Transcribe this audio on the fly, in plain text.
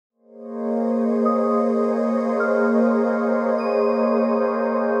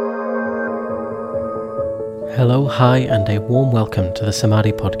Hello, hi, and a warm welcome to the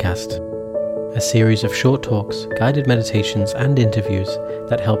Samadhi Podcast, a series of short talks, guided meditations, and interviews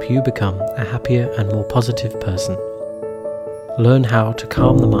that help you become a happier and more positive person. Learn how to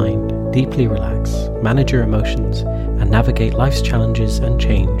calm the mind, deeply relax, manage your emotions, and navigate life's challenges and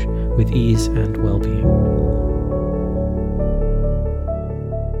change with ease and well-being.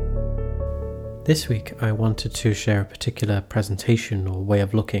 This week, I wanted to share a particular presentation or way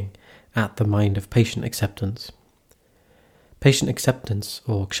of looking at the mind of patient acceptance. Patient acceptance,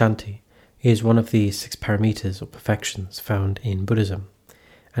 or kshanti, is one of the 6 paramitas or perfections found in Buddhism,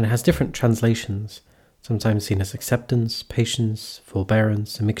 and it has different translations, sometimes seen as acceptance, patience,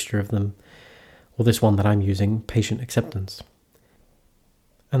 forbearance, a mixture of them, or this one that I'm using, patient acceptance.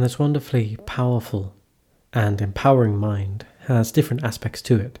 And this wonderfully powerful and empowering mind has different aspects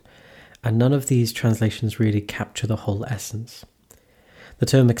to it, and none of these translations really capture the whole essence. The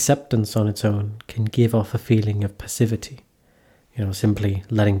term acceptance on its own can give off a feeling of passivity, simply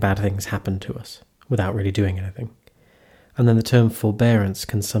letting bad things happen to us without really doing anything. And then the term forbearance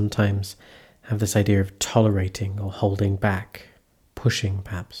can sometimes have this idea of tolerating or holding back, pushing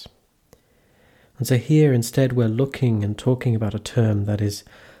perhaps. And so here instead we're looking and talking about a term that is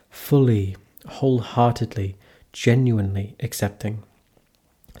fully, wholeheartedly, genuinely accepting.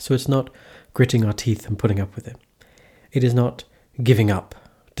 So it's not gritting our teeth and putting up with it. It is not giving up,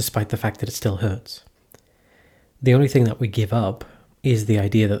 despite the fact that it still hurts. The only thing that we give up is the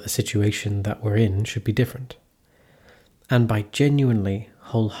idea that the situation that we're in should be different. And by genuinely,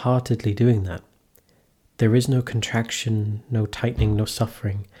 wholeheartedly doing that, there is no contraction, no tightening, no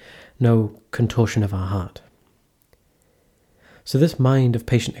suffering, no contortion of our heart. So this mind of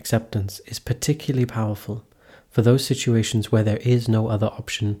patient acceptance is particularly powerful for those situations where there is no other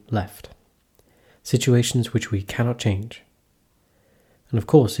option left. Situations which we cannot change. And of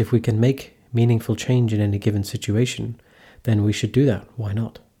course, if we can make meaningful change in any given situation, then we should do that. Why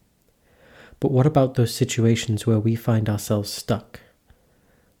not? But what about those situations where we find ourselves stuck?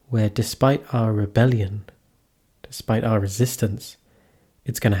 Where despite our rebellion, despite our resistance,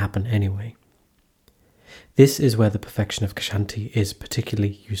 it's going to happen anyway. This is where the perfection of kshanti is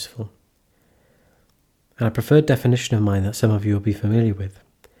particularly useful. And a preferred definition of mine that some of you will be familiar with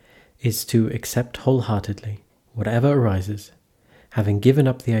is to accept wholeheartedly whatever arises, having given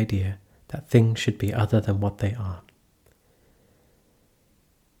up the idea that things should be other than what they are.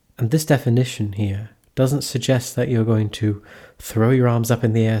 And this definition here doesn't suggest that you're going to throw your arms up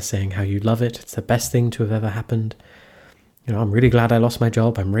in the air saying how you love it, it's the best thing to have ever happened. I'm really glad I lost my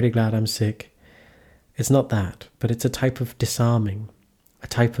job, I'm really glad I'm sick. It's not that, but it's a type of disarming, a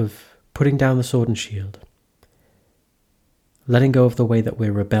type of putting down the sword and shield, letting go of the way that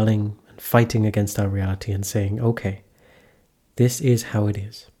we're rebelling and fighting against our reality and saying, okay, this is how it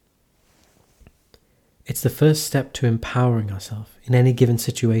is. It's the first step to empowering ourselves in any given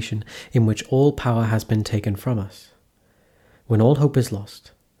situation in which all power has been taken from us. When all hope is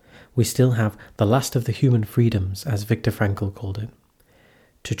lost, we still have the last of the human freedoms, as Viktor Frankl called it,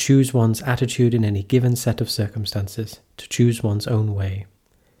 to choose one's attitude in any given set of circumstances, to choose one's own way.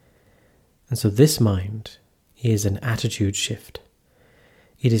 And so this mind is an attitude shift.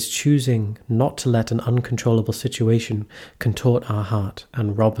 It is choosing not to let an uncontrollable situation contort our heart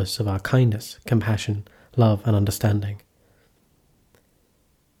and rob us of our kindness, compassion, love, and understanding.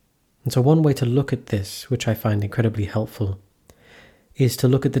 And so one way to look at this, which I find incredibly helpful, is to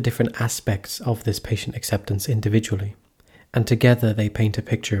look at the different aspects of this patient acceptance individually, and together they paint a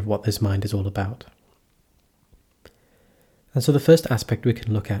picture of what this mind is all about. And so the first aspect we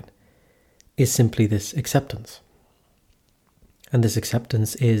can look at is simply this acceptance. And this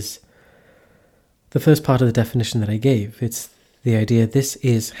acceptance is the first part of the definition that I gave. It's the idea, this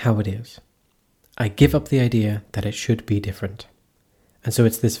is how it is. I give up the idea that it should be different. And so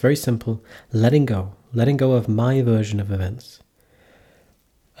it's this very simple letting go of my version of events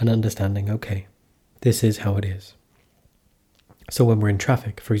and understanding, okay, this is how it is. So when we're in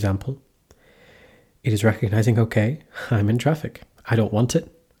traffic, for example, it is recognizing, okay, I'm in traffic. I don't want it.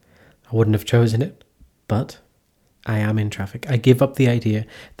 I wouldn't have chosen it, but I am in traffic. I give up the idea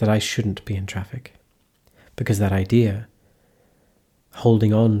that I shouldn't be in traffic, because that idea,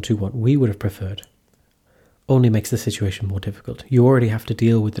 holding on to what we would have preferred, only makes the situation more difficult. You already have to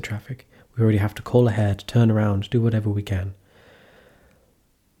deal with the traffic. We already have to call ahead, turn around, do whatever we can.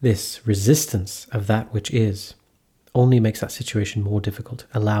 This resistance of that which is only makes that situation more difficult,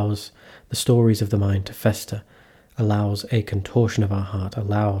 allows the stories of the mind to fester, allows a contortion of our heart,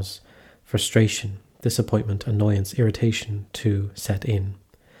 allows frustration, disappointment, annoyance, irritation to set in.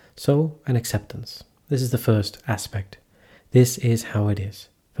 So, an acceptance. This is the first aspect. This is how it is.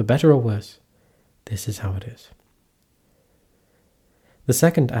 For better or worse, This is how it is. The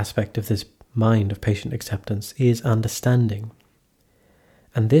second aspect of this mind of patient acceptance is understanding.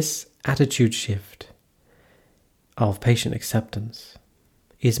 And this attitude shift of patient acceptance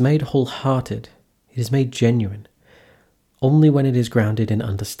is made wholehearted, it is made genuine, only when it is grounded in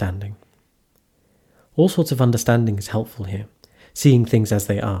understanding. All sorts of understanding is helpful here, seeing things as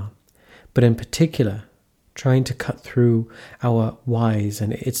they are, but in particular, trying to cut through our whys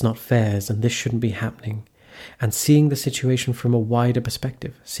and it's not fairs and this shouldn't be happening, and seeing the situation from a wider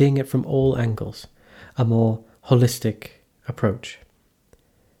perspective, seeing it from all angles, a more holistic approach.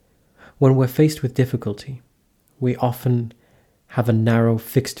 When we're faced with difficulty, we often have a narrow,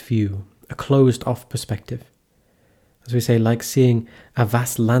 fixed view, a closed-off perspective. As we say, like seeing a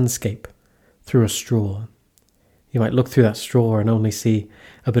vast landscape through a straw. You might look through that straw and only see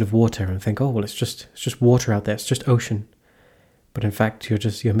a bit of water and think, oh, well, it's just water out there, it's just ocean. But in fact,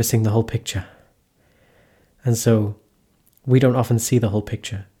 you're missing the whole picture. And so we don't often see the whole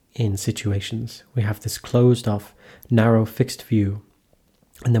picture in situations. We have this closed-off, narrow, fixed view,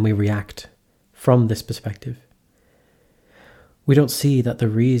 and then we react from this perspective. We don't see that the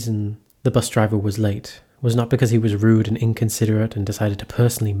reason the bus driver was late was not because he was rude and inconsiderate and decided to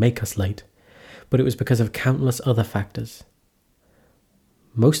personally make us late, but it was because of countless other factors.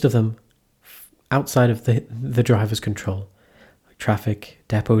 Most of them outside of the driver's control, like traffic,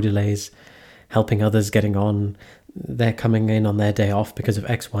 depot delays, helping others getting on, they're coming in on their day off because of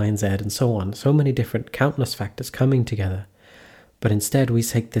X, Y, and Z, and so on. So many different, countless factors coming together. But instead we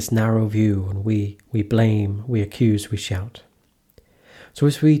take this narrow view and we blame, we accuse, we shout. So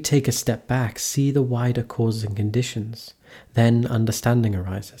as we take a step back, see the wider causes and conditions, then understanding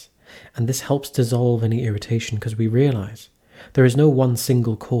arises. And this helps dissolve any irritation because we realize there is no one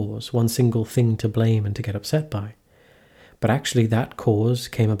single cause, one single thing to blame and to get upset by. But actually that cause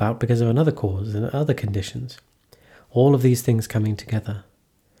came about because of another cause and other conditions. All of these things coming together.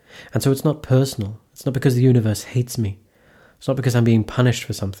 And so it's not personal. It's not because the universe hates me. It's not because I'm being punished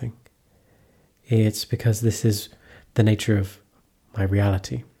for something. It's because this is the nature of my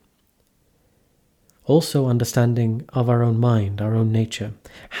reality. Also understanding of our own mind, our own nature.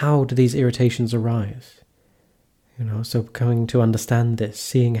 How do these irritations arise? So coming to understand this,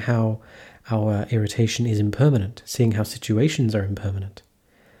 seeing how our irritation is impermanent, seeing how situations are impermanent.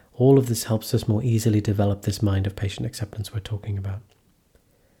 All of this helps us more easily develop this mind of patient acceptance we're talking about.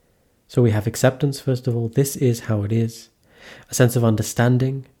 So we have acceptance, first of all. This is how it is. A sense of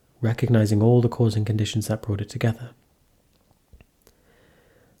understanding, recognizing all the cause and conditions that brought it together.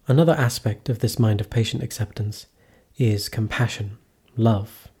 Another aspect of this mind of patient acceptance is compassion,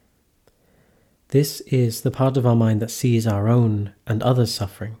 love. This is the part of our mind that sees our own and others'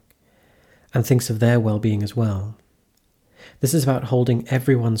 suffering and thinks of their well-being as well. This is about holding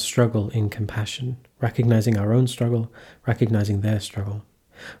everyone's struggle in compassion, recognizing our own struggle, recognizing their struggle,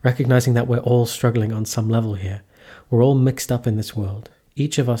 recognizing that we're all struggling on some level here. We're all mixed up in this world,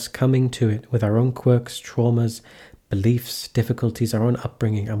 each of us coming to it with our own quirks, traumas, beliefs, difficulties, our own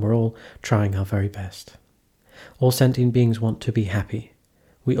upbringing, and we're all trying our very best. All sentient beings want to be happy.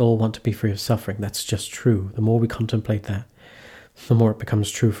 We all want to be free of suffering. That's just true. The more we contemplate that, the more it becomes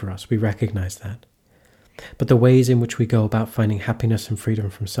true for us. We recognize that. But the ways in which we go about finding happiness and freedom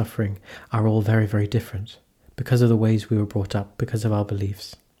from suffering are all very, very different because of the ways we were brought up, because of our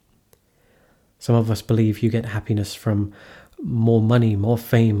beliefs. Some of us believe you get happiness from more money, more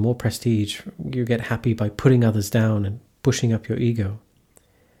fame, more prestige. You get happy by putting others down and pushing up your ego.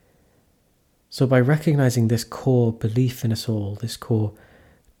 So by recognizing this core belief in us all, this core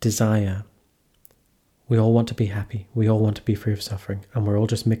desire, we all want to be happy, we all want to be free of suffering, and we're all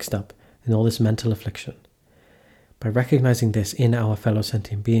just mixed up in all this mental affliction. By recognizing this in our fellow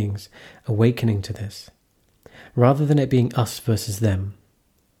sentient beings, awakening to this, rather than it being us versus them,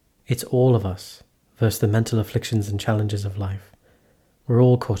 it's all of us versus the mental afflictions and challenges of life. We're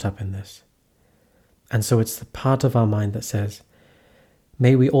all caught up in this. And so it's the part of our mind that says,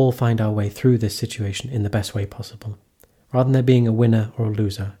 may we all find our way through this situation in the best way possible. Rather than there being a winner or a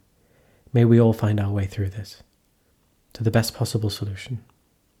loser, may we all find our way through this to the best possible solution.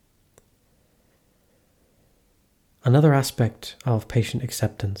 Another aspect of patient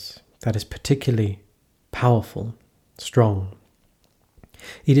acceptance that is particularly powerful, strong,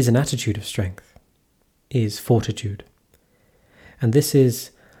 it is an attitude of strength, is fortitude. And this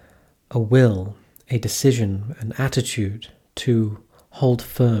is a will, a decision, an attitude to hold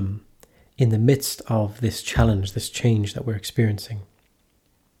firm in the midst of this challenge, this change that we're experiencing.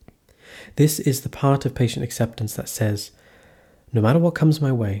 This is the part of patient acceptance that says, no matter what comes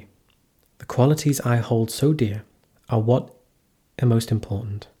my way, the qualities I hold so dear are what are most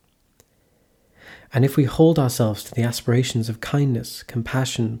important. And if we hold ourselves to the aspirations of kindness,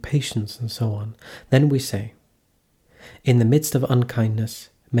 compassion, patience, and so on, then we say, in the midst of unkindness,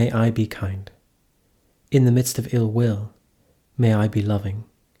 may I be kind. In the midst of ill will, may I be loving.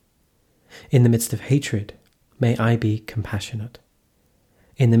 In the midst of hatred, may I be compassionate.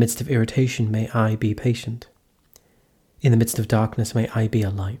 In the midst of irritation, may I be patient. In the midst of darkness, may I be a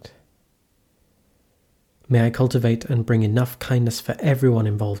light. May I cultivate and bring enough kindness for everyone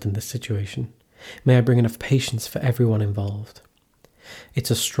involved in this situation. May I bring enough patience for everyone involved.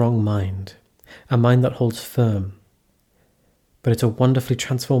 It's a strong mind, a mind that holds firm, but it's a wonderfully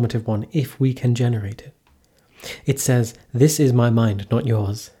transformative one if we can generate it. It says, this is my mind, not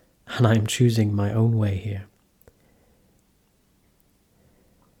yours, and I am choosing my own way here.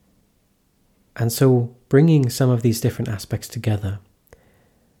 And so, bringing some of these different aspects together,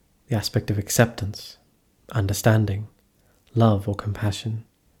 the aspect of acceptance, understanding, love or compassion,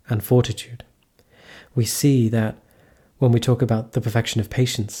 and fortitude, we see that when we talk about the perfection of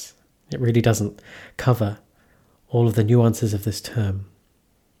patience, it really doesn't cover all of the nuances of this term.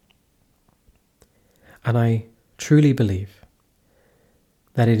 And I truly believe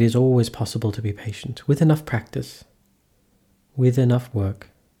that it is always possible to be patient with enough practice, with enough work,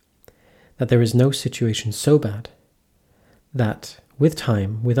 that there is no situation so bad that with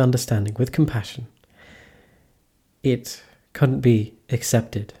time, with understanding, with compassion, it couldn't be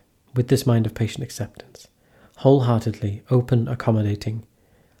accepted with this mind of patient acceptance, wholeheartedly, open, accommodating,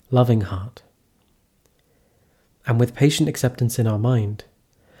 loving heart. And with patient acceptance in our mind,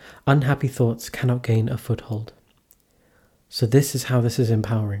 unhappy thoughts cannot gain a foothold. So this is how this is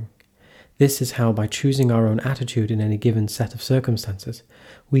empowering. This is how, by choosing our own attitude in any given set of circumstances,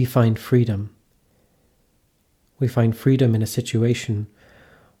 we find freedom. We find freedom in a situation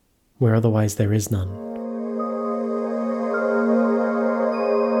where otherwise there is none.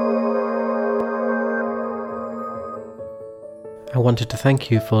 I wanted to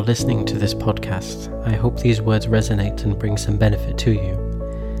thank you for listening to this podcast. I hope these words resonate and bring some benefit to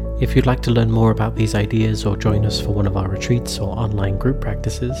you. If you'd like to learn more about these ideas or join us for one of our retreats or online group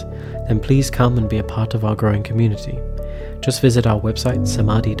practices, then please come and be a part of our growing community. Just visit our website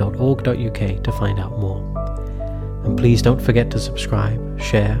samadhi.org.uk to find out more. And please don't forget to subscribe,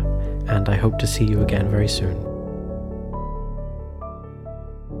 share, and I hope to see you again very soon.